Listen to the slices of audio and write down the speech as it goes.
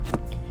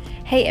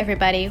Hey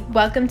everybody,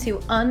 welcome to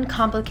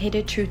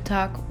Uncomplicated Truth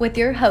Talk with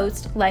your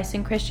host,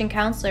 licensed Christian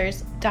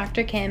counselors,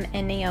 Dr. Kym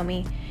and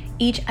Naomi.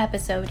 Each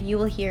episode you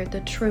will hear the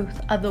truth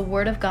of the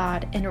Word of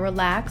God in a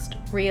relaxed,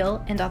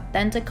 real, and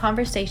authentic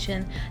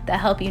conversation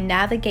that help you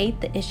navigate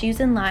the issues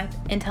in life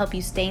and help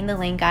you stay in the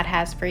lane God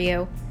has for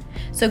you.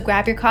 So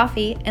grab your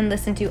coffee and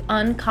listen to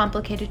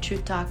Uncomplicated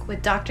Truth Talk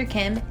with Dr.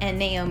 Kym and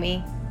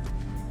Naomi.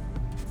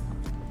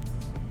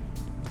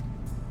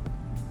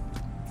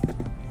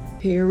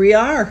 Here we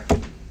are.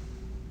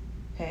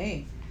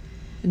 Hey.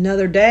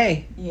 Another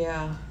day.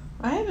 Yeah.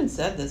 I haven't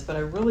said this, but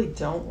I really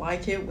don't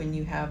like it when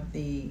you have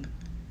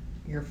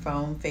your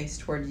phone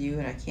faced toward you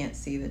and I can't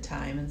see the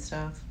time and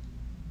stuff.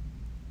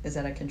 Is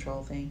that a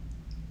control thing?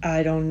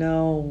 I don't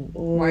know. Ooh.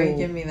 Why are you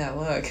giving me that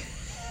look?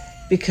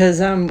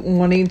 Because I'm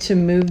wanting to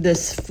move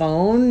this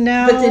phone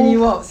now. But then you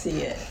won't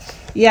see it.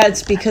 Yeah,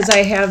 it's because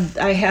I have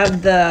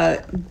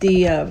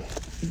the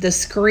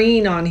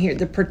screen on here,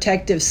 the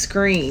protective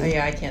screen. Oh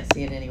yeah, I can't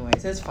see it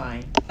anyways. It's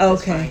fine.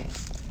 Okay. It's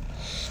fine.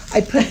 I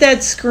put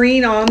that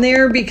screen on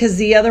there because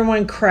the other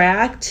one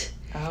cracked.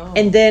 Oh.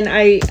 And then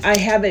I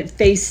have it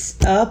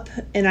face up,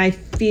 and I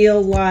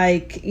feel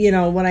like,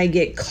 when I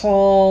get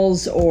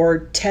calls or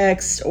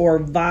texts or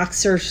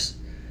Voxers,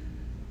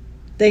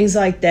 things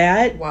like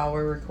that. While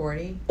we're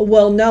recording?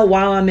 Well, no,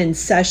 while I'm in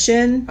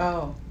session.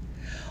 Oh.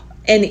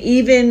 And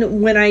even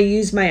when I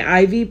use my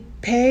Ivy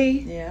Pay.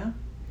 Yeah.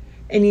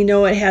 And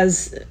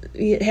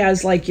it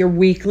has like your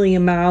weekly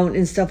amount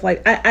and stuff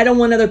like I don't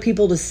want other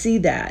people to see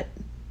that.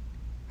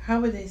 How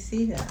would they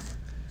see that?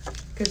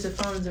 Because the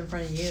phone's in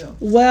front of you.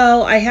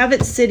 Well, I have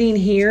it sitting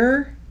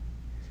here.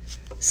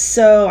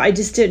 So I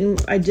just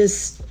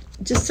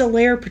a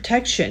layer of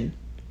protection.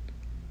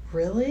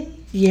 Really?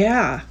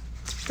 Yeah.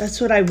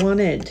 That's what I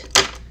wanted.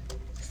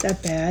 Is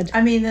that bad?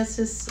 I mean, I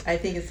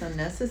think it's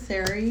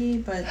unnecessary,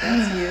 but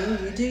that's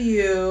you. You do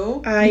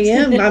you. I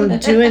am. I'm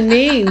doing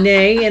me,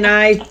 Nay, and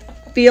I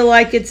feel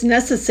like it's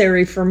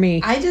necessary for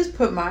me. I just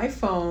put my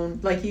phone,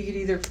 like you could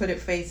either put it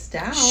face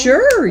down.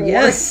 Sure,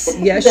 yes.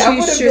 Yes, that you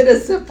would have should. been a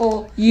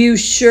simple You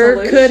sure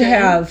solution. could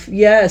have,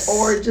 yes.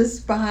 Or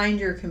just behind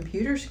your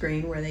computer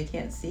screen where they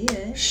can't see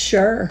it.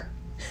 Sure.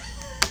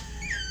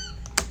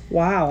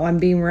 Wow, I'm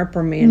being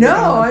reprimanded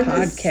on a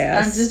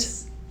podcast.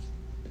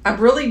 I'm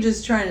really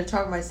just trying to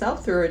talk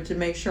myself through it to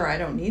make sure I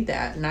don't need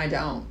that, and I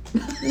don't.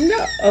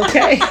 No,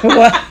 okay.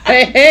 Well,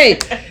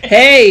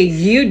 hey,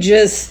 you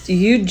just.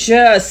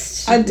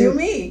 I do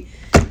me.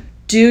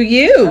 Do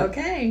you?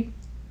 Okay.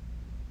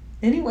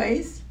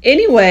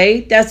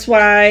 Anyway, that's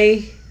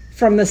why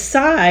from the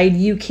side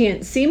you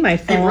can't see my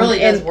phone. It really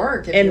does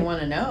work if you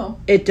want to know.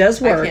 It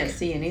does work. I can't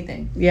see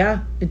anything.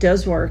 Yeah, it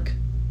does work.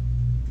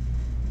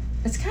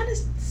 It's kind of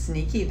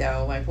sneaky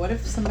though. Like, what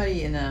if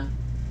somebody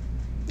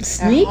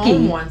Sneaky. At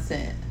home wants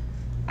it?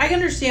 I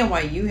understand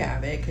why you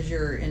have it because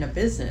you're in a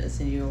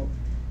business and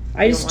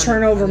I just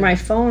turn over my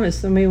phone if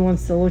somebody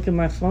wants to look at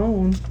my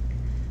phone.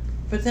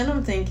 But then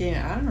I'm thinking,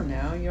 I don't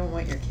know, you don't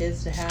want your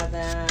kids to have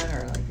that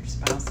or like your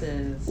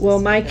spouses. Well,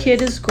 my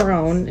kid is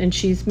grown and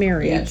she's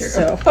married. Yeah, true.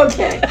 So.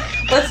 Okay,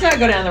 let's not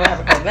go down the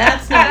rabbit hole.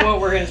 That's not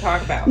what we're going to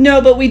talk about. No,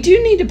 but we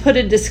do need to put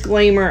a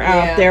disclaimer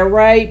out there,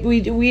 right?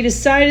 We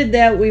decided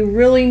that we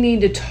really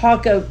need to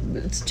talk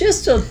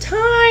just a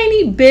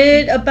tiny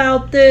bit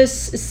about this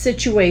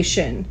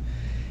situation.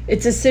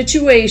 It's a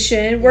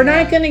situation. We're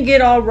not going to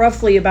get all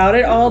roughly about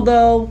it,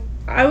 although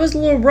I was a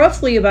little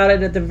roughly about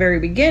it at the very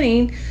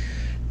beginning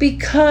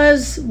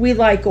because we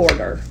like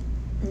order.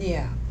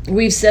 Yeah.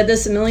 We've said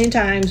this a million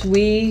times.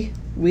 We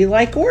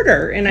like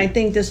order, and I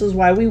think this is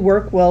why we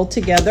work well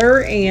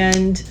together.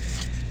 And,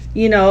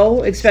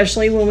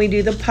 especially when we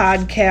do the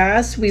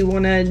podcast, we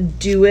want to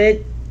do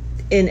it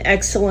in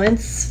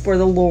excellence for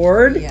the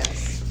Lord.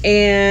 Yes.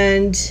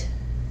 And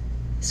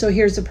so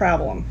here's the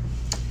problem.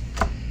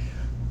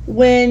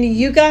 When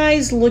you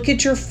guys look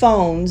at your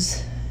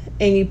phones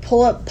and you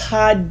pull up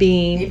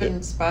Podbean. Even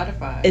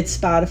Spotify. It's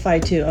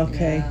Spotify too.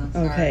 Okay. Yeah,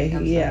 okay.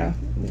 I'm Yeah.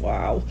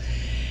 Wow.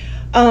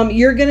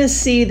 You're going to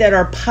see that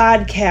our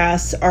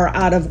podcasts are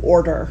out of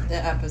order. The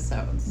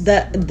episodes.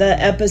 The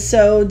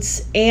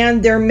episodes,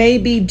 and there may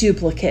be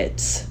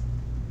duplicates.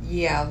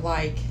 Yeah,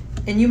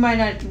 and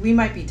we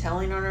might be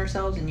telling on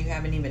ourselves and you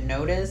haven't even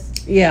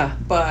noticed. Yeah.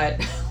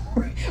 But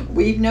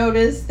we've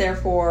noticed,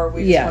 therefore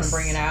we just want to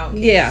bring it out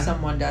in case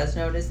someone does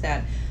notice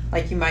that.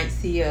 Like you might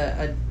see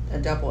a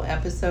double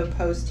episode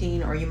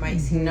posting, or you might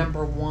see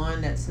number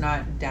 1 that's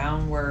not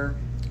down where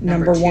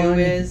number 2 1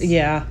 is.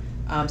 Yeah.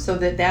 So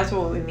that's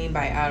what we mean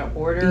by out of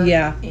order.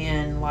 Yeah.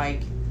 And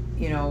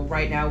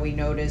right now we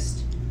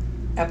noticed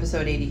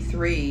episode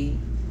 83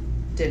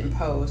 didn't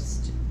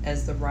post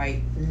as the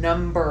right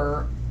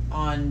number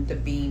on the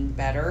Being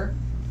Better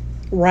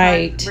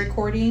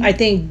recording. I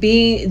think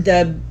Be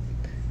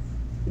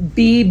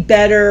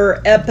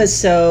Better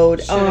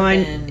episode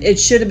it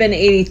should have been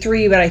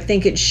 83, but I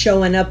think it's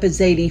showing up as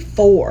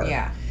 84.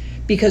 Yeah.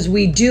 Because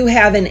we do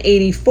have an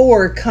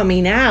 84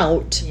 coming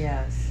out.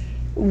 Yes.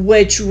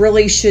 which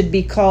really should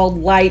be called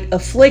Light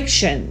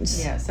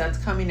Afflictions. Yes, that's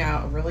coming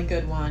out, a really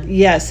good one.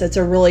 Yes, that's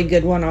a really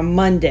good one on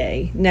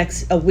Monday,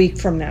 a week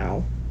from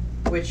now.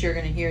 Which you're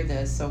going to hear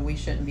this, so we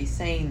shouldn't be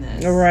saying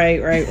this. Right.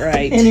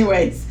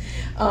 Anyways,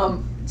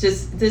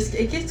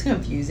 it gets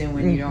confusing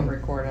when you don't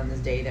record on the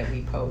day that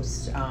we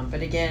post.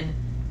 But again,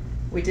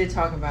 we did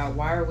talk about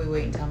why are we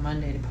waiting until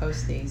Monday to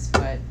post these,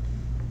 but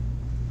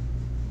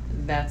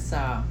that's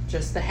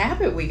just the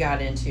habit we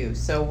got into.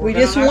 So we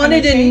just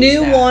wanted a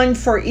new one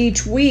for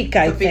each week,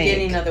 I think. The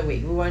beginning of the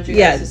week. We wanted you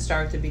guys to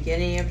start the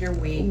beginning of your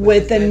week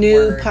with a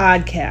new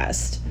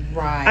podcast.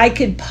 Right. I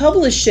could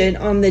publish it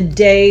on the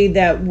day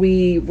that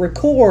we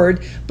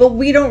record, but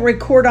we don't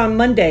record on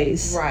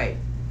Mondays. Right.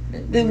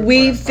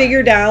 We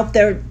figured out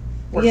that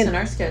works in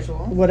our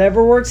schedule.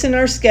 Whatever works in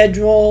our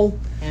schedule.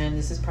 And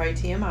this is probably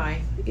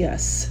TMI.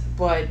 Yes.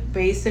 But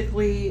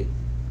basically,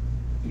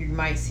 you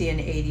might see an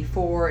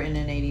 84 and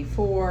an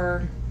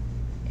 84,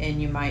 and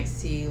you might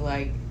see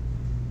like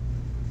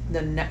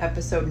the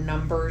episode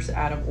numbers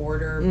out of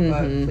order,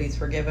 but please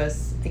forgive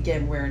us.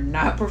 Again, we're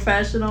not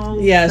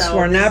professionals. Yes, so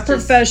we're not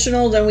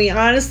professionals, and we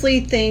honestly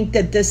think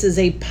that this is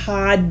a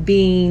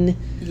Podbean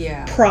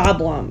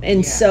problem.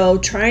 And so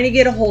trying to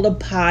get a hold of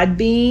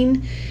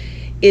Podbean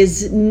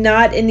is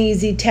not an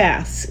easy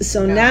task.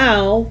 So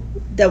now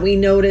that we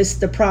noticed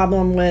the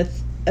problem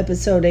with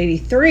episode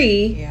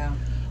 83,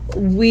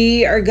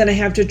 we are going to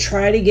have to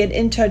try to get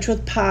in touch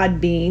with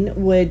Podbean,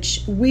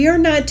 which we are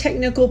not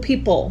technical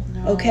people,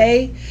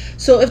 okay?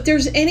 So if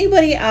there's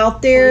anybody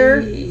out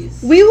there,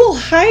 please, we will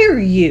hire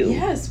you.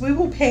 Yes, we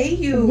will pay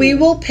you. We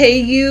will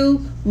pay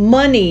you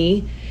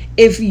money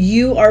if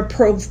you are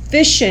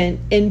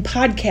proficient in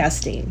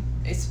podcasting.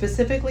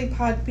 Specifically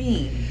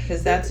Podbean,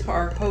 because that's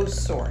our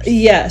host source.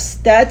 Yes,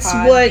 that's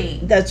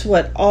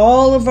what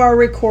all of our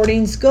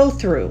recordings go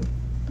through.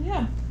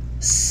 Yeah.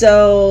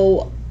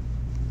 So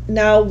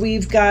now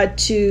we've got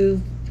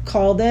to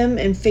call them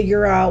and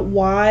figure out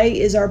why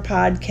is our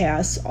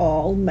podcast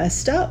all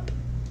messed up.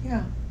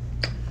 Yeah.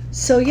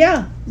 So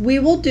we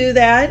will do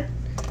that.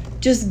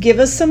 Just give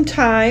us some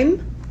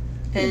time.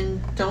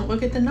 And don't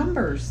look at the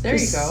numbers. You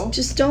go.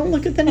 Just don't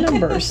look at the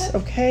numbers,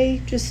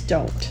 okay? Just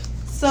don't.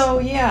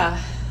 So,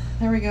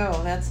 there we go.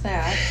 That's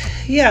that.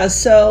 Yeah,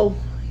 so,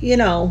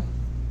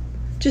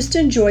 just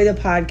enjoy the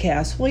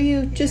podcast. Will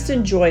you just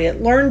enjoy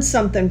it? Learn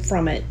something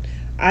from it.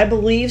 I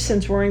believe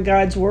since we're in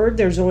God's Word,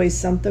 there's always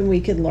something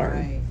we could learn.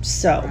 Right.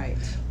 So,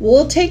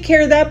 we'll take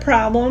care of that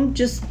problem.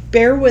 Just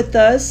bear with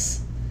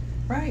us.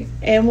 Right.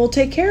 And we'll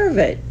take care of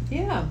it.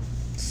 Yeah.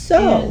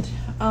 So.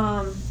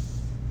 And,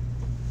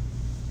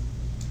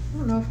 I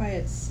don't know if I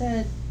had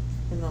said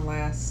in the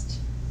last,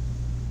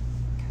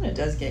 kind of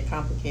does get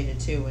complicated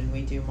too when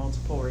we do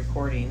multiple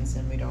recordings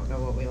and we don't know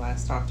what we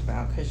last talked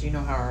about, because you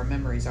know how our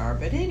memories are.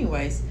 But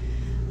anyways,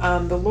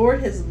 the Lord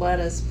has led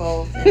us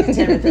both in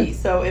Timothy.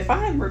 So if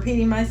I'm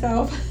repeating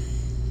myself,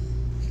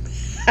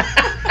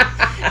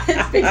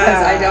 it's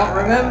because I don't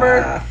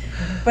remember.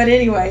 But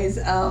anyways,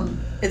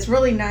 it's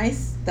really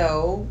nice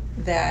though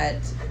that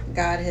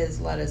God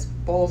has led us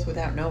both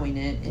without knowing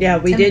it. Yeah,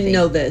 we didn't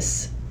know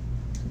this.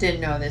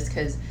 Didn't know this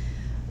because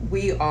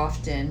we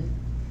often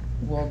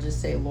will just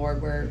say, Lord,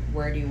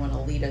 where do you want to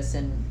lead us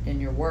in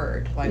your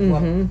word? Like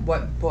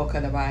what book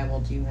of the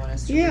Bible do you want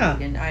us to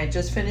read? And I had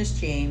just finished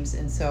James,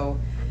 and so.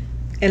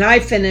 And I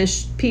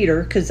finished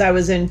Peter because I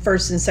was in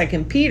 1st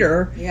and 2nd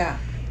Peter. Yeah.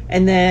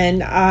 And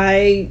then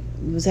I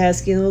was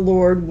asking the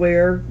Lord,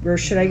 where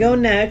should I go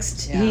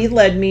next? Yeah. He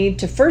led me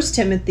to 1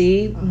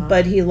 Timothy,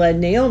 but he led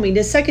Naomi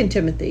to 2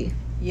 Timothy.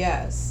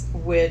 Yes,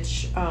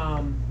 which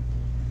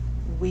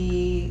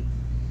we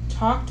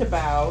talked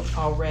about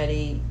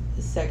already,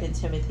 2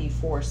 Timothy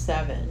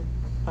 4:7,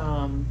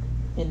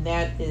 and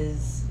that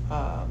is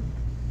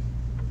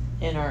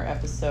in our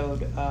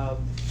episode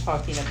of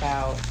talking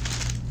about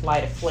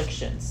light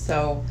afflictions.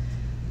 So,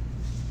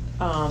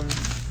 and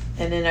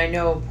then I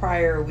know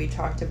prior we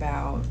talked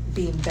about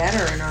being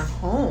better in our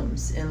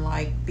homes and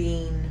like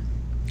being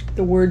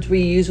the words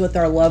we use with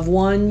our loved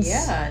ones.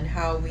 Yeah, and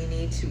how we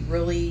need to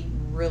really,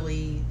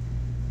 really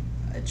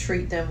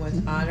treat them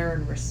with honor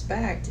and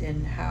respect,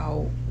 and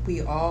how we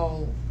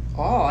all,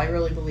 I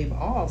really believe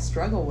all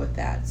struggle with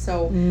that.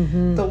 So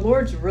the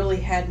Lord's really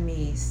had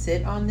me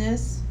sit on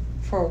this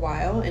for a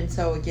while. And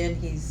so again,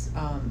 he's,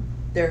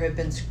 there have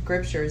been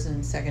scriptures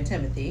in 2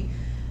 Timothy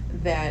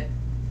that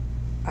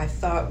I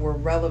thought were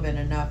relevant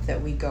enough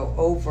that we go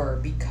over,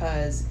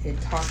 because it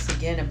talks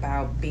again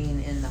about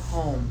being in the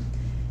home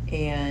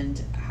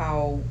and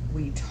how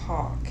we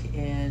talk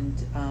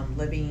and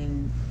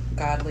living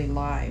godly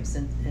lives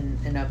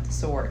and of the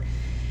sort.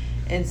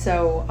 And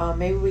so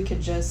maybe we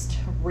could just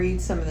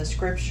read some of the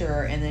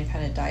scripture and then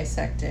kind of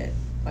dissect it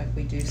like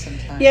we do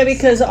sometimes. Yeah,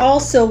 because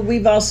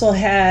we've also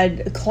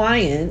had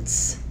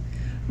clients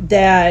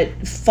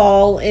that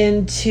fall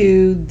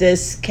into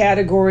this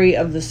category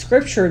of the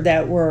scripture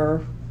that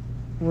we're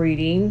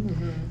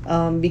reading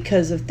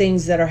because of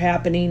things that are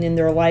happening in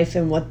their life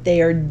and what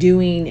they are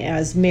doing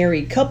as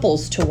married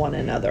couples to one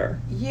another.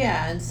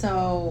 Yeah, and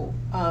so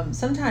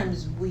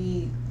sometimes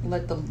we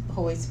let the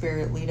Holy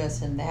Spirit lead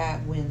us in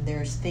that. When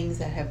there's things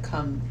that have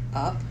come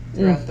up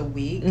throughout the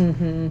week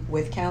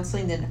with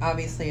counseling, then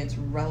obviously it's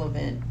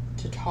relevant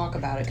to talk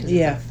about it because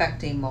it's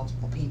affecting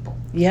multiple people.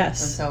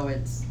 Yes.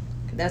 And so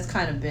that's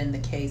kind of been the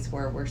case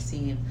where we're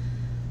seeing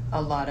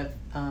a lot of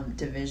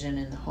division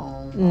in the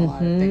home, a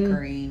lot of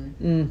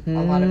bickering,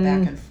 a lot of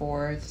back and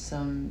forth,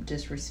 some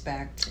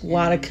disrespect, a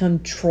lot of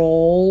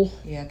control,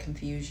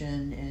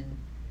 confusion, and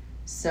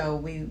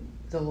so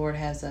the Lord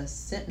has us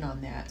sitting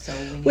on that. So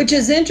which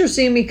is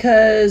interesting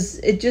because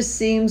it just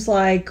seems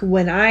like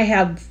when I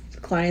have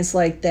clients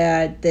like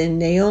that, then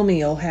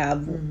Naomi will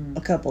have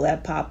a couple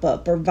that pop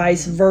up, or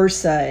vice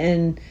versa,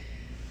 and.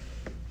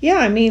 Yeah,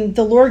 I mean,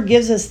 the Lord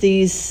gives us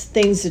these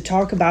things to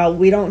talk about.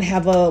 We don't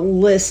have a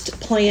list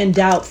planned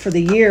out for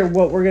the year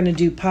what we're going to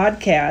do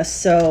podcasts.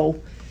 So,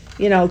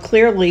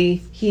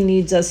 clearly He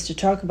needs us to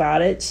talk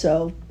about it.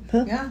 So,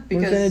 because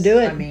we're going to do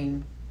it.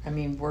 I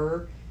mean,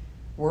 we're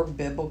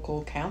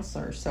biblical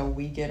counselors, so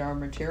we get our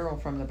material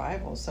from the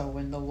Bible. So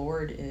when the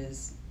Lord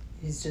He's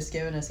just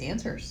giving us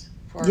answers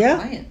for our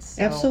clients.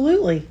 So,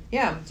 absolutely.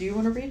 Yeah. Do you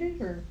want to read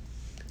it or?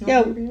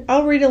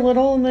 I'll read a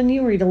little and then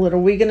you read a little.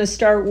 We're going to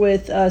start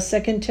with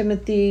 2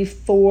 Timothy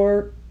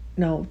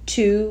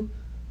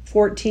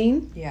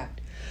 2:14. Yeah.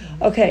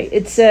 Okay,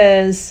 it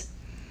says,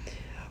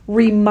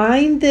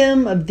 remind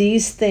them of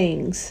these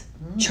things,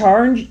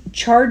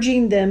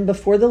 charging them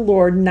before the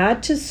Lord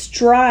not to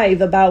strive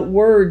about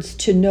words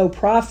to no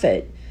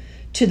profit,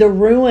 to the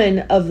ruin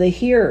of the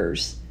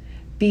hearers.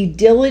 Be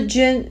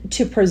diligent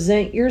to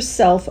present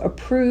yourself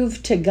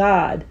approved to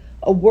God,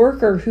 a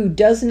worker who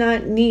does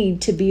not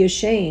need to be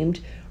ashamed,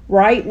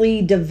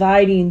 rightly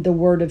dividing the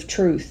word of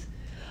truth.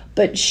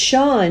 But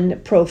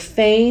shun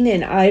profane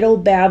and idle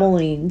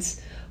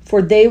babblings,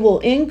 for they will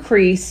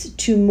increase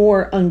to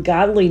more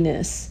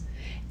ungodliness,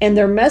 and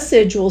their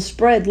message will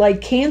spread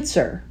like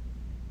cancer.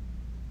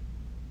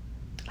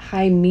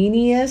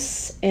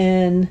 Hymenaeus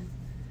and,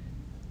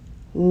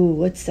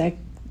 what's that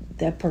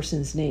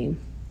person's name?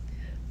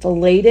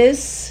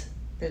 Philetus?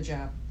 Good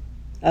job.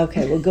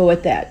 Okay, we'll go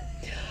with that.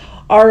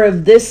 Are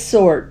of this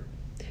sort,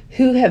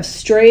 who have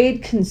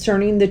strayed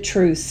concerning the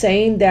truth,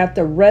 saying that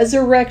the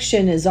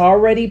resurrection is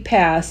already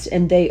past,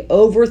 and they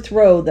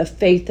overthrow the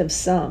faith of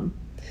some.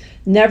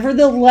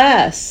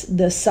 Nevertheless,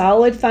 the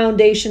solid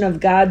foundation of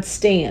God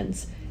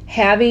stands,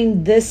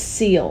 having this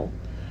seal: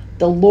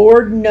 the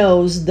Lord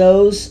knows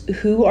those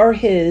who are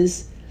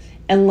His,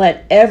 and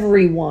let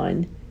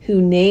everyone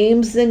who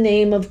names the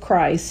name of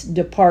Christ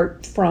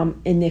depart from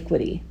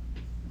iniquity.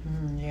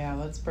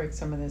 Let's break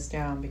some of this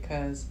down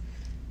because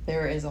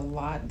there is a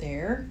lot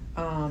there.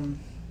 I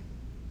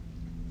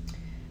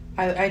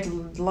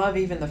love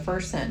even the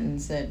first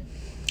sentence that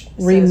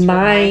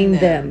remind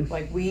them.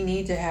 Like, we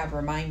need to have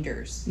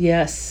reminders.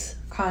 Yes.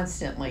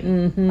 Constantly.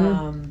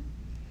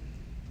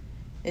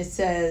 It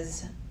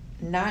says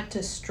not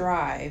to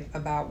strive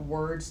about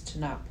words to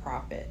not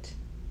profit,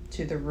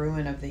 to the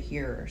ruin of the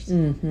hearers.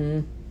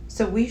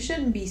 So we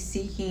shouldn't be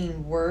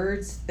seeking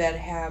words that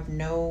have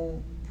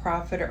no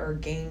profit or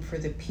gain for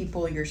the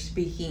people you're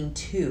speaking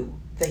to,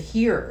 the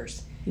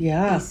hearers.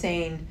 Yeah. He's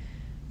saying,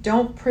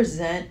 don't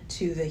present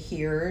to the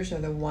hearers or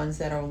the ones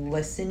that are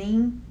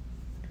listening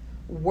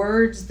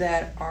words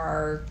that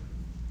are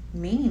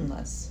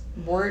meaningless,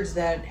 words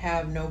that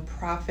have no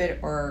profit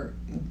or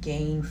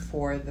gain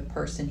for the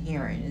person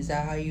hearing. Is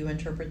that how you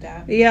interpret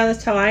that? Yeah,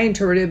 that's how I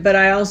interpret it, but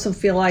I also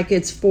feel like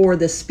it's for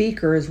the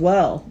speaker as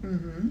well.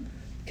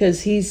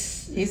 Because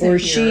he's or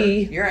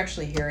she. You're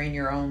actually hearing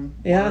your own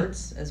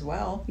words as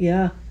well.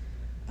 Yeah.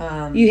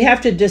 You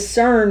have to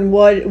discern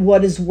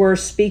what is worth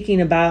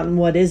speaking about and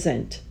what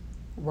isn't.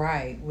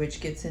 Right,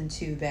 which gets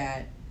into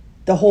that.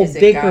 The whole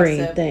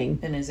bickering thing.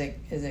 And is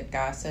it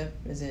gossip?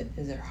 Is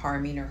it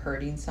harming or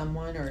hurting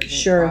someone, or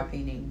is it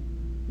profiting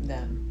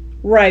them?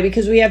 Right,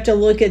 because we have to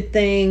look at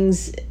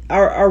things.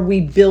 Are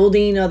we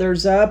building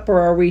others up, or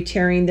are we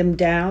tearing them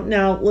down?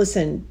 Now,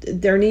 listen,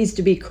 there needs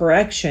to be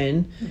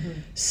correction.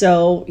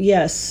 So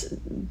yes,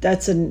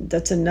 that's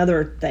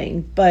another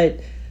thing. But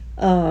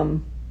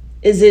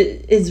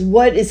is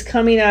what is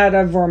coming out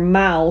of our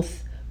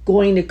mouth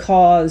going to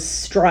cause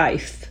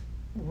strife?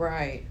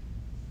 Right.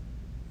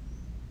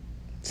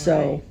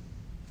 So,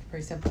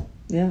 very simple.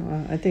 Yeah,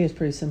 I think it's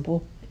pretty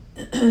simple.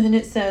 And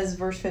it says,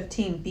 verse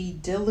 15, be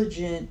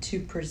diligent to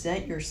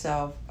present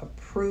yourself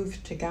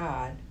approved to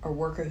God, a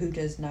worker who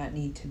does not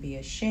need to be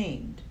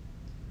ashamed,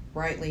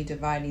 rightly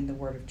dividing the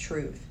word of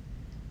truth.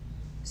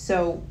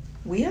 So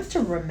we have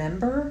to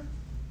remember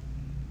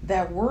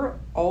that we're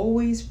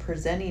always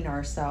presenting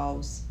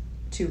ourselves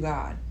to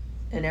God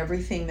in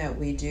everything that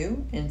we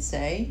do and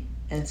say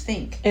and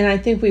think. And I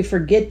think we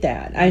forget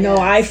that. I know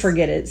I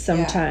forget it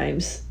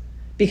sometimes. Yeah.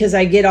 Because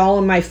I get all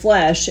in my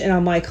flesh and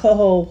I'm like,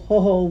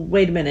 ho,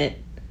 wait a minute.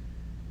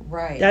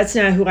 Right. That's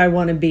not who I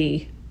want to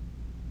be.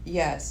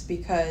 Yes,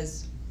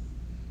 because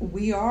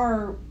we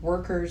are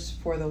workers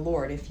for the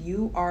Lord. If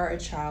you are a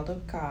child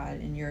of God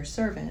and you're a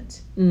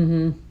servant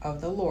of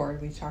the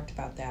Lord, we talked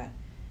about that,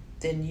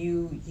 then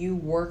you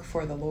work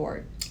for the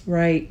Lord.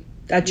 Right.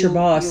 That's your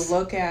boss. You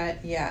look at,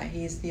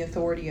 he's the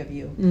authority of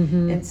you.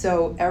 Mm-hmm. And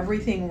so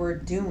everything we're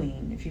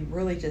doing, if you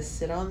really just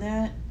sit on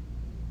that,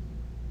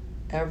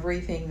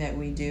 everything that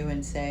we do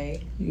and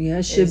say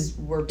should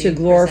to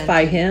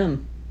glorify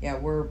him. Yeah,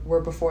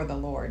 we're before the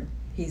Lord.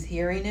 He's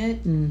hearing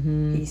it.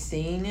 Mm-hmm. He's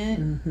seeing it.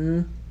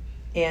 Mm-hmm.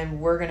 And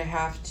we're going to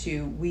have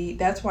to,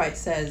 that's why it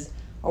says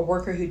a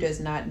worker who does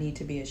not need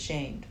to be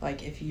ashamed.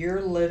 Like if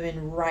you're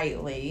living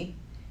rightly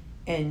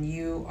and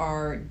you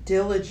are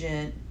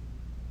diligent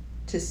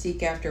to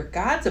seek after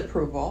God's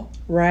approval.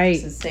 Right.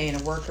 This is saying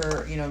a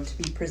worker,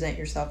 to present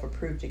yourself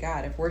approved to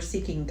God. If we're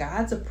seeking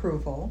God's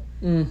approval,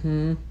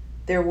 mm-hmm.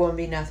 there will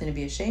be nothing to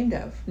be ashamed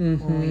of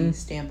mm-hmm. when we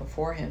stand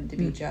before him to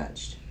be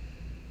judged.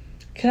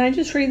 Can I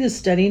just read the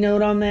study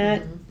note on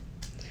that? Mm-hmm.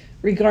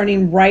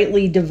 Regarding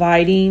rightly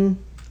dividing,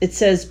 it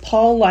says,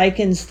 Paul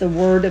likens the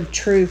word of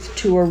truth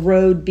to a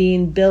road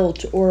being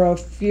built or a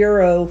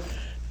furrow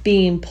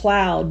being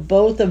plowed,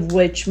 both of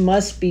which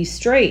must be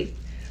straight.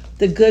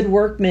 The good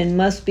workman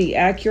must be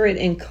accurate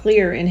and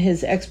clear in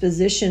his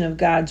exposition of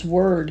God's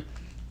word,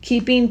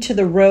 keeping to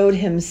the road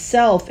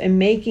himself and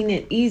making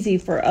it easy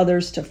for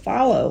others to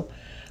follow.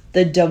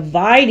 The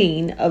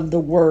dividing of the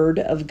word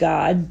of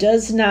God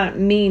does not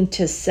mean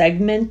to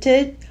segment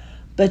it,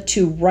 but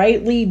to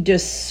rightly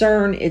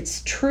discern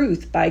its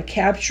truth by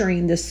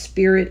capturing the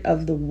spirit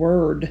of the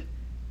word.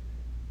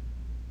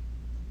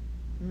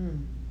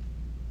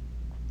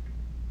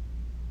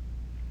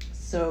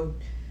 So,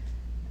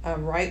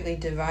 rightly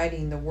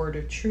dividing the word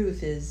of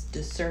truth is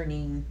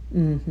discerning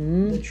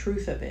mm-hmm. the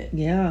truth of it.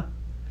 Yeah.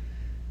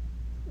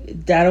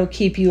 That'll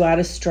keep you out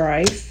of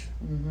strife.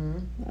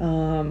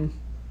 Mm-hmm.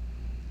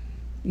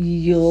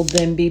 You'll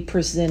then be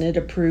presented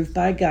approved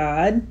by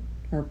God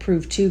or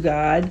approved to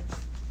God.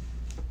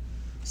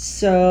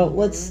 So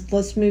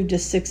let's move to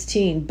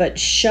 16. But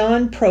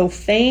shun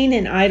profane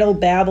and idle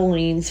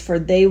babblings, for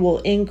they will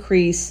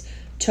increase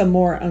to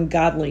more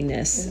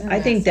ungodliness. I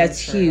think that's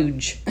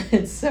huge.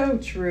 It's so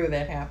true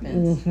that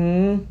happens.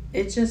 Mm-hmm.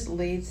 It just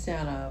leads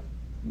down a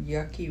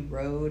yucky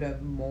road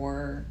of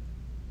more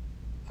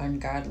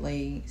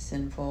ungodly,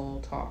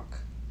 sinful talk.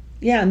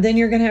 Yeah, and then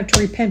you're going to have to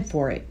repent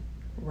for it.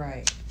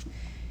 Right.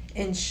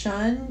 And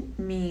shun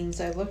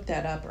means, I looked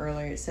that up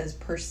earlier, it says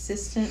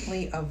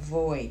persistently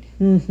avoid,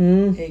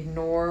 mm-hmm.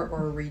 ignore,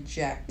 or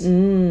reject.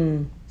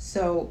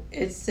 So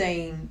it's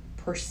saying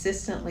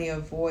persistently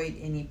avoid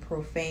any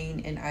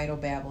profane and idle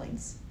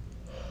babblings.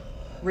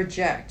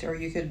 Reject, or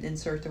you could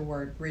insert the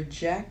word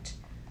reject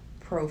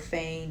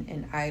profane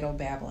and idle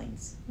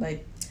babblings.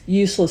 Like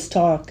useless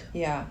talk.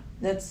 Yeah,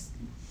 that's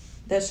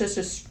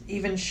just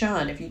even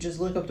shun. If you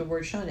just look up the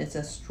word shun, it's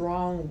a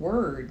strong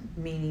word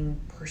meaning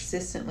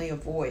persistently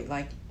avoid,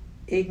 like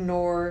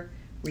ignore,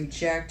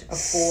 reject,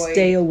 avoid,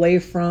 stay away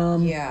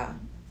from. Yeah,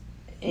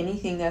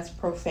 anything that's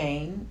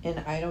profane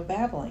and idle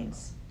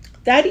babblings.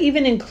 That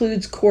even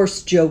includes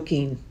coarse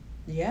joking.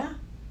 Yeah.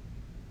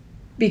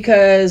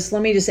 Because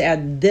let me just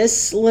add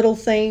this little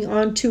thing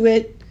onto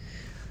it.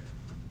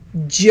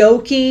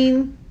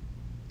 Joking,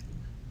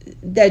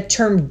 that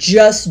term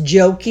just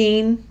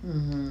joking.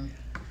 Mm-hmm.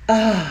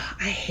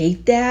 I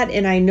hate that.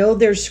 And I know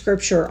there's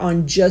scripture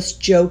on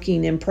just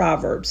joking in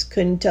Proverbs.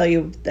 Couldn't tell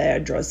you the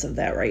address of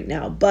that right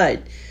now.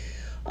 But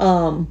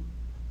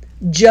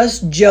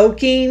just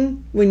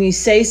joking, when you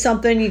say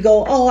something, you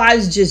go, oh, I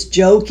was just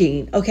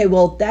joking. Okay,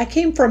 well, that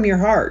came from your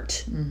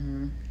heart.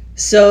 Mm-hmm.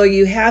 So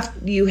you have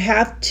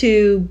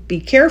to be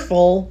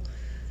careful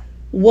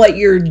what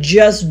you're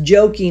just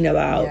joking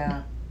about.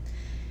 Yeah.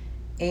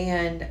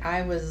 And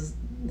I was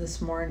this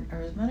morning,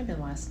 or it might have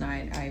been last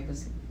night, I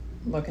was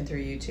looking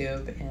through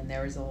YouTube and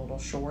there was a little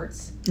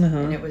shorts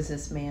and it was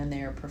this man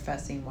there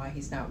professing why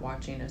he's not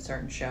watching a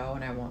certain show,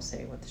 and I won't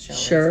say what the show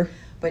is,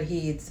 but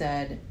he had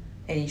said,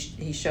 and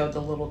he showed the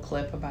little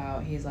clip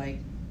about, he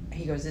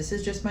goes, this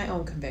is just my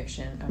own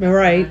conviction, I'm not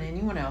on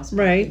anyone else,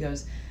 but he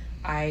goes,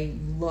 I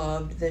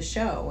loved the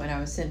show, and I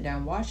was sitting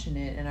down watching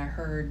it, and I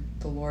heard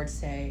the Lord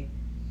say,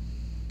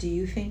 do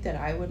you think that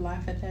I would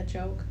laugh at that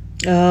joke?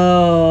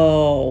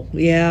 Oh,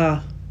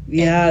 yeah.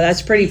 Yeah,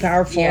 that's pretty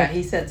powerful. Yeah,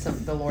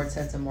 the Lord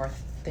said some more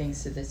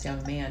things to this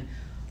young man.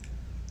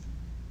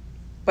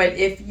 But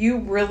if you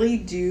really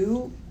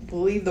do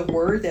believe the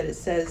word that it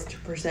says to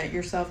present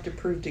yourself to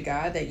prove to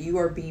God that you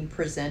are being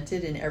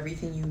presented in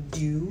everything you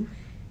do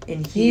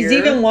and hear. He's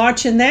even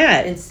watching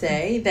that. And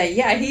say that,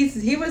 yeah,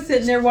 he was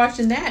sitting there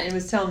watching that and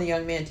was telling the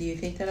young man, do you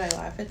think that I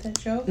laugh at that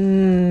joke?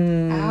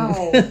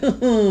 Ow.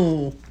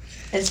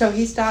 And so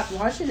he stopped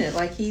watching it.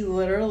 Like, he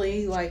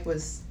literally,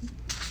 was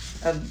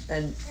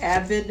an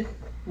avid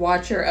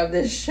watcher of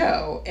this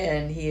show,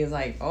 and he is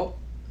like, oh,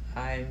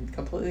 I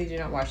completely do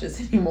not watch this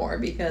anymore,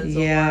 because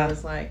the Lord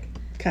was like,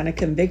 kind of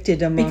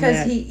convicted him on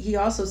that. Because he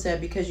also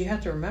said, because you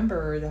have to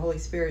remember the Holy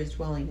Spirit is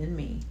dwelling in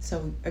me.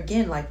 So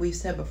again, like we've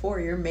said before,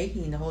 you're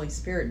making the Holy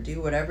Spirit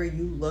do whatever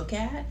you look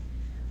at,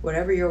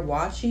 whatever you're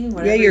watching,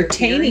 whatever you're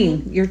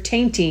tainting. You're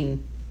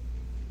tainting.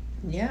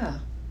 Yeah.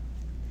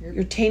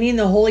 You're tainting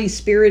the Holy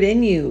Spirit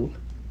in you.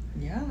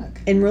 Yuck.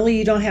 And really,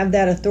 you don't have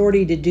that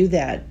authority to do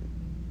that.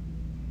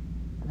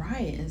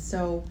 Right. And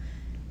so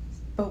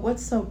But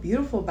what's so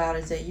beautiful about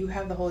it is that you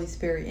have the Holy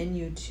Spirit in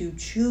you to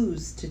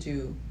choose to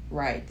do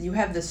right. You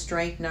have the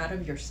strength not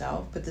of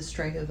yourself, but the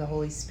strength of the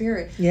Holy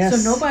Spirit.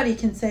 Yes. So nobody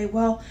can say,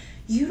 well,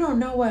 you don't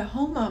know what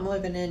home I'm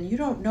living in. You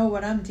don't know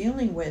what I'm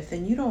dealing with.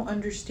 And you don't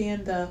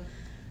understand the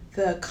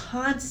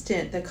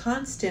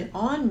constant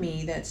on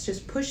me that's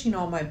just pushing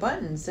all my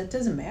buttons. That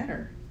doesn't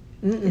matter.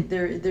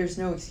 There's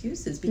no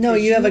excuses. Because no,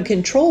 you have a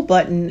control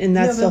button, and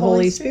that's the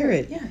Holy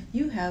Spirit. Yeah,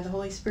 you have the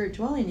Holy Spirit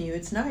dwelling in you.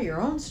 It's not your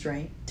own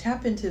strength.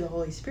 Tap into the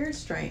Holy Spirit's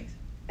strength.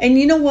 And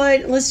you know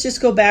what? Let's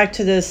just go back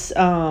to this,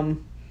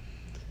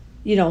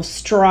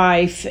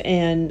 strife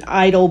and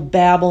idle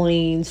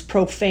babblings,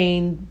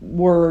 profane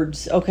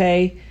words,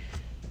 okay?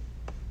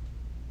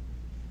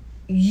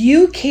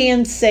 You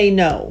can say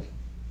no.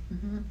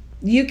 Mm-hmm.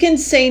 You can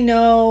say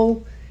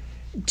no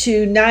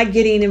to not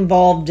getting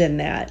involved in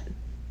that.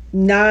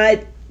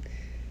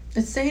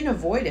 It's saying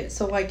avoid it.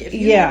 So, like, if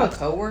you have a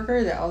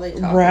coworker that all they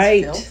talk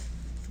is filth,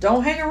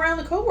 don't hang around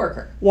the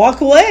coworker.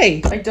 Walk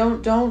away. Like,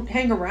 don't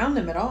hang around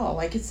them at all.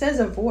 Like, it says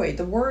avoid.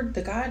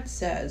 The God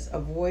says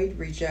avoid,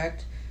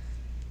 reject,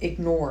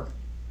 ignore.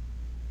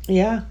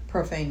 Yeah.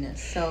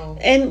 Profaneness. So.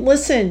 And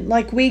listen,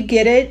 like, we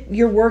get it.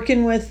 You're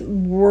working with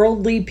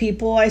worldly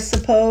people, I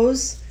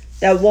suppose,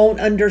 that won't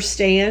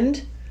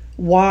understand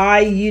why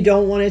you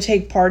don't want to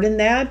take part in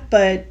that.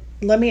 But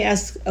let me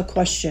ask a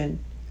question.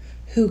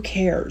 Who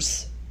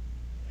cares?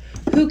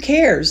 Who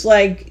cares?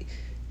 Like,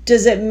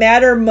 does it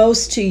matter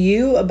most to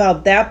you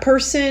about that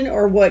person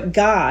or what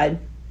God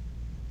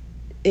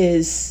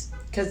is?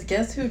 Because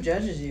guess who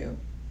judges you?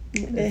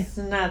 It's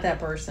not that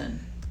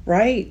person.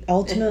 Right.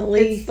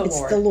 Ultimately, it's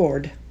the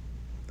Lord.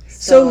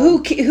 So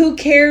who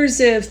cares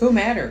if... Who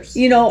matters?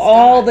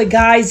 All the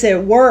guys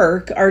at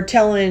work are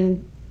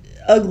telling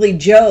ugly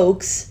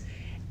jokes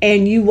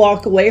and you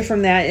walk away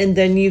from that and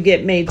then you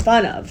get made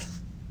fun of.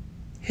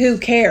 Who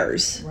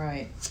cares?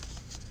 Right.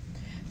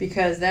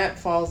 Because that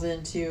falls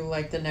into,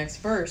 like, the next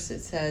verse. It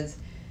says,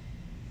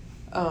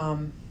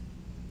 and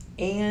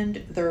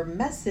their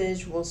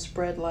message will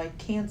spread like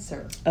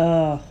cancer.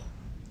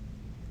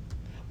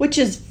 Which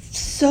is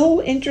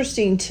so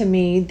interesting to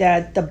me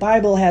that the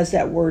Bible has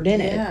that word in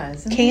it. Yeah,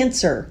 isn't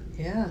cancer.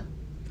 It? Yeah.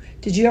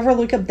 Did you ever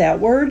look up that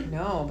word?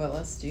 No, but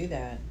let's do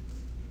that.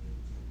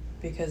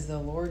 Because the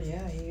Lord,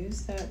 He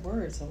used that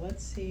word. So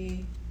let's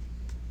see.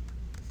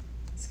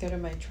 Let's go to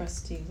my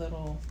trusty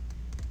little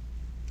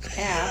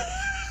app.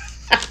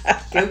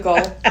 Google.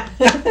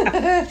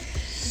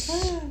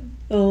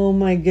 Oh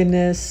my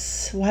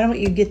goodness. Why don't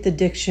you get the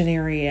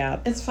dictionary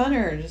app? It's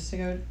funner just to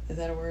go. Is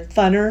that a word?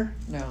 Funner?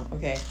 No.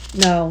 Okay.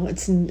 No,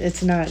 it's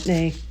not,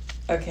 nay.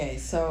 Okay,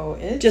 so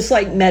it's... Just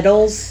like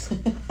medals.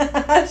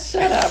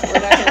 Shut up. We're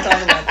not going to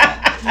talk about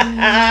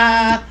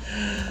that.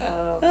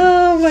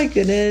 Oh my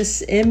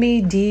goodness.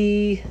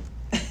 MED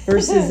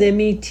versus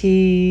MET.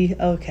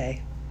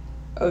 Okay.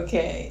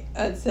 Okay.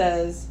 It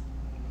says...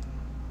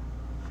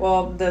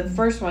 Well, the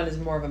first one is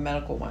more of a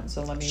medical one,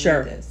 so let me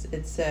read this.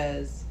 It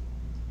says,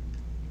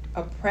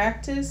 a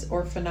practice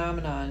or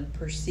phenomenon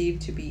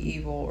perceived to be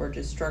evil or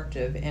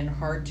destructive and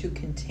hard to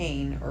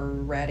contain or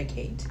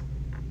eradicate.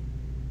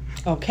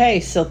 Okay,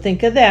 so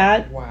think of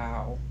that.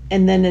 Wow.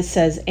 And then it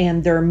says,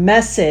 and their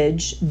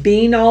message,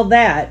 being all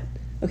that,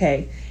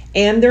 okay,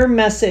 and their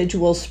message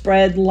will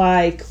spread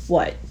like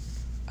what?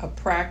 A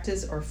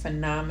practice or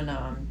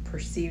phenomenon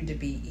perceived to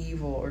be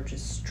evil or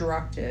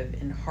destructive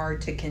and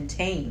hard to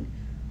contain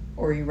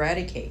or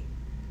eradicate.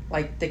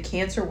 Like the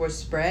cancer was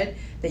spread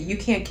that you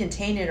can't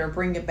contain it or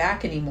bring it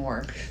back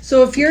anymore.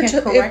 So if you're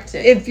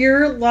if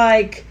you're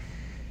like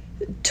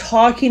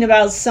talking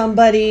about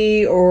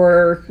somebody,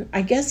 or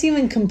I guess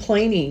even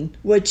complaining,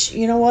 which,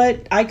 you know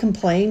what, I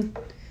complain.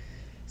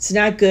 It's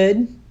not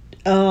good.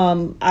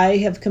 I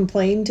have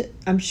complained.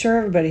 I'm sure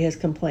everybody has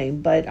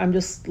complained, but I'm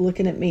just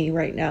looking at me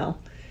right now.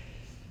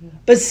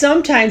 But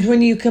sometimes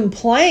when you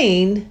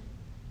complain,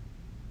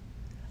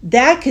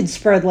 that could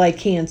spread like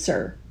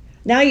cancer.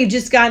 Now you've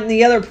just gotten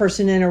the other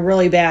person in a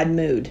really bad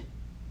mood.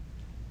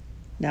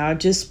 Now it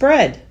just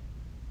spread.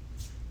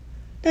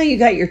 Now you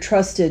got your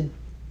trusted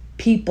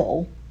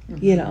people,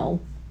 like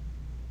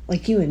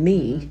you and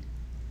me.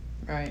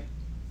 Right.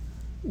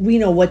 We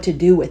know what to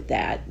do with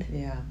that.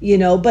 Yeah.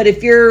 But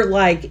if you're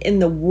like in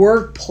the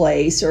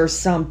workplace or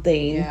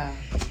something,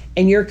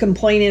 and you're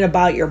complaining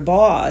about your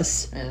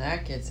boss, and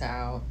that gets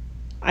out.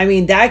 I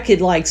mean, that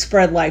could like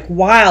spread like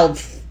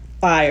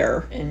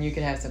wildfire. And you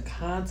could have some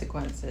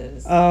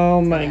consequences.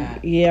 Oh my,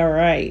 yeah,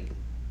 right.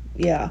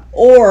 Yeah.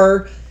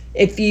 Or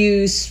if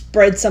you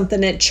spread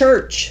something at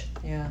church.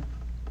 Yeah.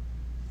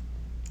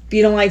 If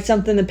you don't like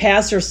something the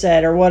pastor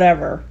said or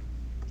whatever,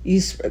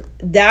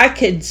 that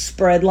could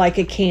spread like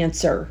a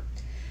cancer.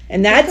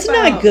 And that's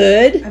not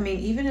good. I mean,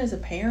 even as a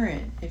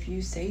parent, if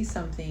you say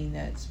something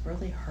that's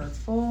really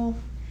hurtful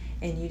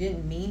and you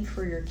didn't mean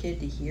for your kid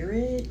to hear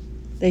it,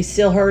 they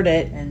still heard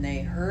it. And they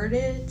heard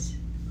it.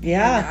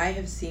 Yeah. And I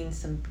have seen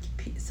some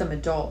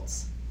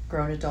adults,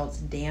 grown adults,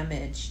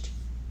 damaged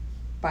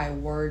by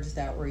words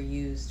that were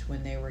used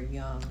when they were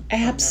young.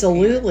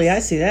 Absolutely. I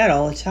see that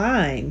all the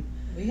time.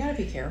 We got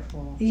to be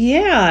careful.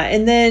 Yeah,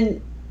 and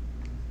then,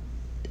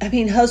 I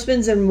mean,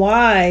 husbands and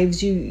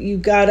wives, you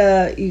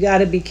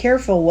gotta be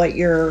careful what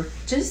you're...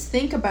 Just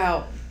think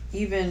about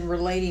even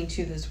relating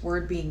to this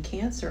word being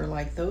cancer,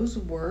 like those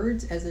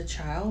words as a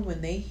child,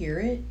 when they hear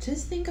it,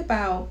 just think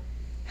about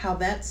how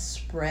that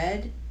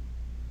spread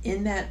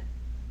in that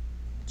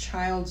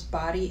child's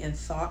body and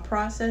thought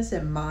process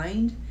and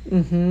mind,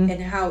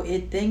 and how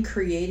it then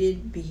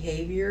created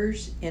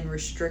behaviors and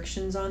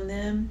restrictions on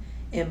them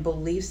and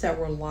beliefs that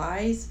were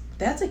lies.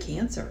 That's a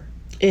cancer.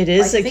 It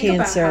is a cancer. Think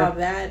about how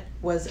that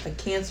was a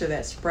cancer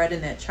that spread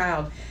in that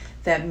child,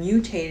 that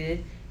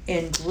mutated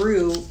and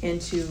grew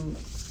into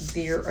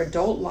their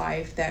adult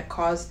life, that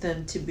caused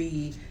them to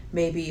be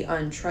maybe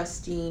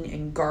untrusting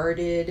and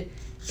guarded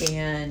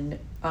and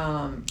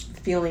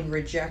feeling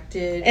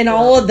rejected. And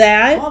all of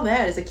that. All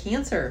that is a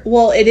cancer.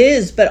 Well, it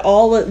is, but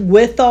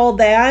with all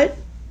that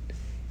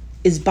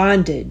is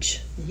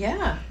bondage.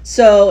 Yeah.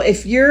 So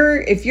if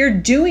you're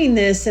doing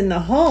this in the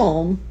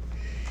home,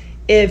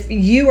 if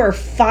you are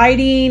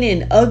fighting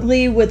and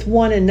ugly with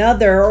one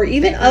another, or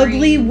even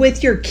ugly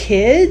with your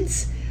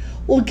kids,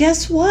 well,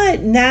 guess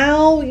what?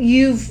 Now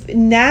you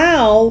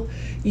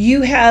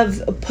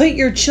have put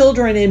your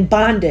children in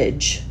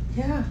bondage.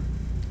 Yeah.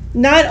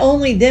 Not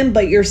only them,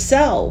 but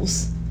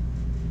yourselves.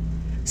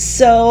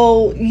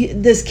 So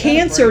this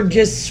cancer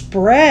just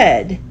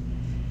spread.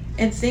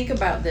 And think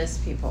about this,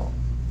 people.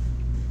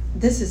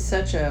 This is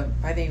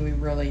I think we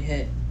really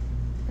hit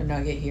a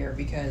nugget here,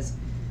 because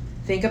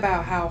think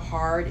about how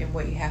hard and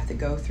what you have to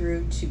go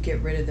through to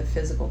get rid of the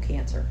physical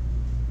cancer.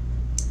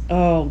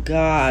 Oh,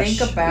 gosh.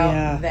 Think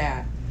about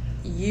that.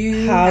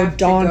 You how have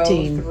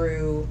daunting. to go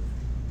through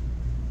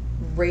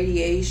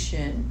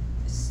radiation.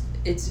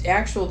 It's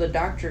actual, the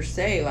doctors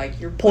say, like,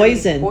 you're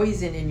putting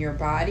poison in your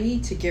body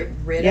to get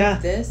rid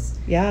of this.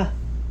 Yeah.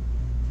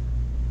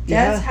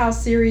 That's how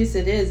serious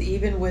it is,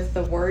 even with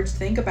the words.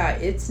 Think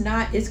about it. It's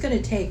going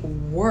to take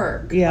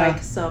work. Yeah.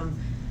 Like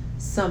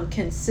some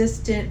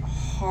consistent,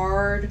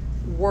 hard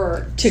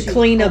work to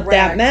clean up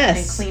that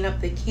mess. And clean up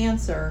the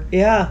cancer.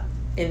 Yeah.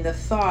 And the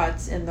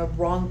thoughts and the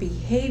wrong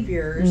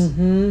behaviors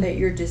that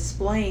you're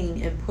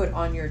displaying and put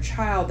on your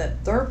child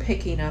that they're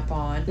picking up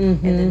on.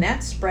 And then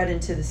that spread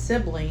into the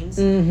siblings.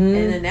 And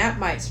then that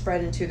might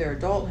spread into their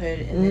adulthood.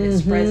 And then it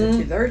spreads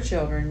into their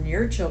children,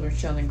 your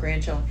children's children,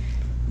 grandchildren.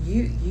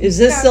 Is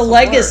this the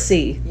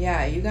legacy? Work.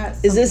 Yeah, you got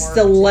some Is this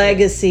the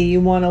legacy you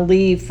want to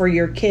leave for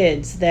your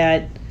kids,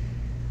 that,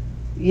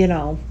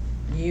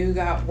 you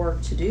got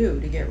work to do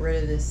to get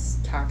rid of this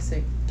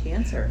toxic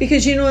cancer?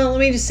 Because, let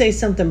me just say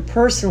something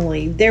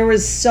personally. There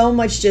was so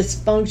much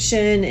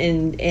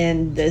dysfunction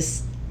and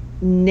this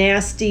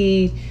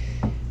nasty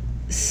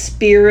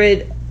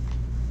spirit,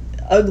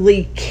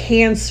 ugly,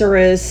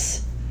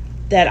 cancerous,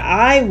 that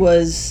I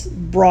was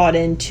brought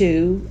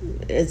into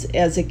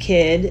as a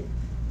kid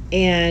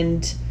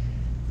and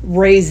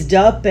raised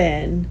up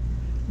in,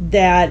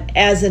 that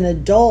as an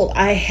adult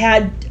I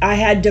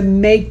had to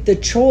make the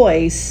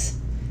choice.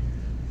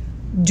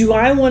 Do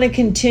I want to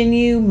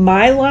continue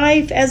my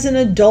life as an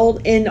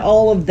adult in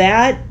all of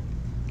that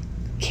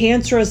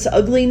cancerous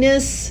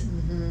ugliness?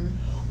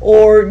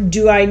 Or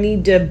do I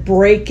need to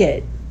break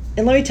it?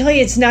 And let me tell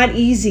you, it's not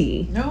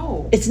easy.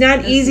 No. It's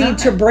not easy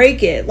to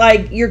break it.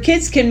 Like, your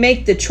kids can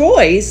make the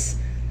choice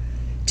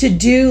to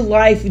do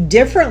life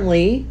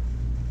differently.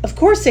 Of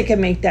course they can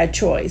make that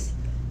choice.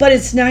 But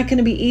it's not going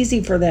to be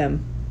easy for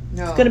them.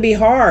 No. It's going to be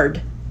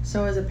hard.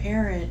 So as a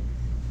parent,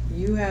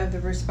 you have the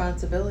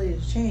responsibility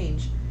to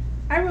change.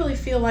 I really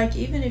feel like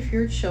even if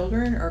your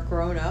children are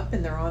grown up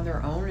and they're on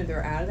their own and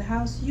they're out of the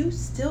house, you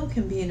still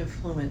can be an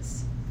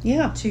influence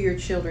to your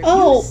children.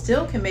 You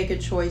still can make a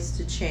choice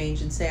to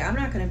change and say, I'm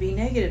not going to be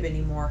negative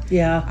anymore.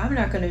 Yeah. I'm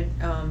not going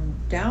to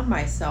down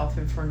myself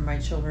in front of my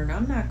children.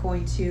 I'm not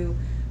going to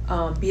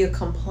be a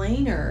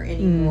complainer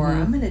anymore.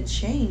 I'm going to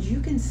change.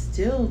 You can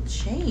still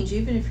change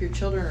even if your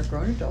children are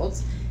grown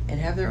adults and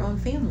have their own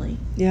family.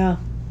 Yeah.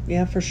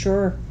 Yeah, for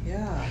sure.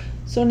 Yeah.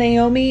 So,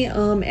 Naomi,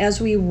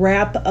 as we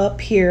wrap up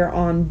here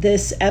on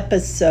this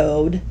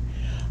episode,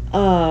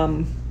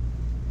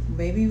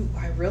 maybe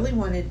I really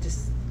wanted to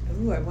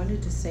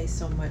say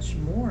so much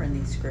more in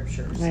these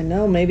scriptures. I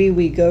know. Maybe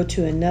we go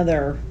to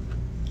another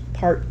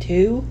part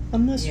 2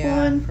 on this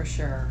one. Yeah, for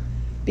sure.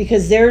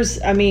 Because there's,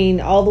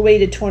 all the way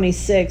to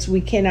 26,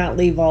 we cannot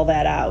leave all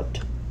that out.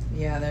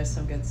 Yeah, there's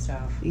some good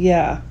stuff.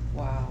 Yeah.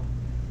 Wow.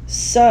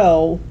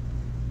 So,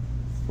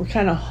 we're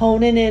kind of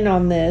honing in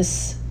on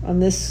this.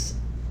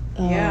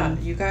 Yeah,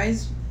 you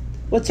guys.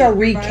 What's our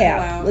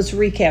recap? Let's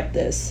recap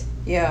this.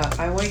 Yeah,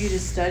 I want you to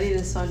study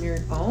this on your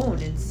own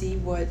and see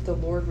what the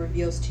Lord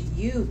reveals to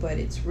you. But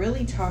it's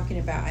really talking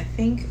about, I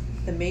think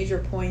the major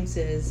points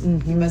is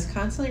you must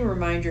constantly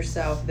remind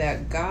yourself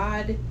that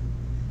God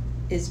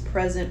is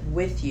present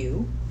with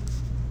you,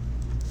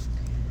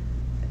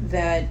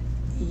 that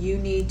you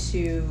need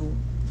to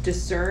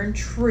discern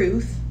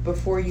truth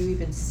before you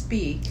even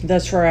speak.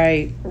 That's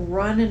right.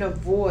 Run and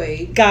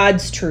avoid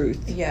God's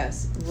truth.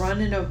 Yes. Run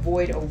and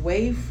avoid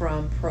away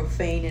from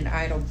profane and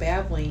idle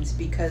babblings,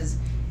 because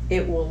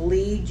it will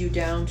lead you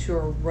down to a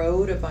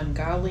road of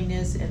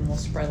ungodliness and will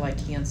spread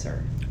like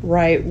cancer.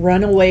 Right.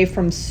 Run away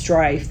from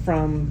strife,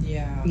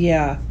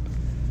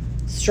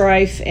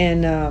 strife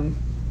and,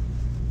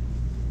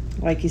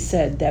 like you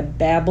said, that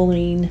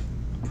babbling,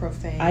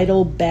 profane,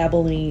 idle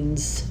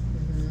babblings.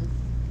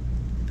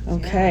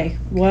 Okay.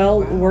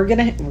 Well, we're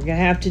gonna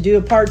have to do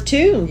a part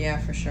 2. Yeah,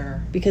 for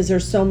sure. Because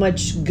there's so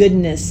much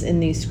goodness in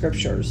these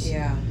scriptures.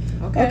 Yeah.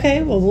 Okay.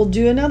 Okay. Well, we'll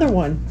do another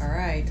one. All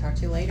right. Talk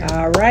to you later.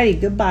 All righty.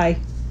 Goodbye.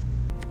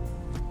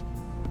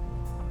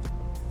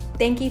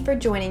 Thank you for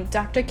joining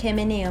Dr. Kym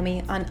and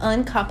Naomi on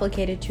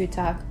Uncomplicated Truth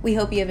Talk. We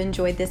hope you have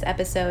enjoyed this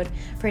episode.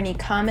 For any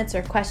comments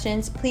or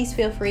questions, please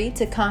feel free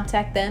to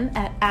contact them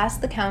at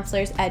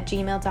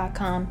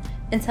askthecounselors@gmail.com.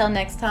 Until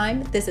next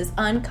time, this is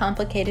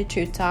Uncomplicated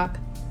Truth Talk.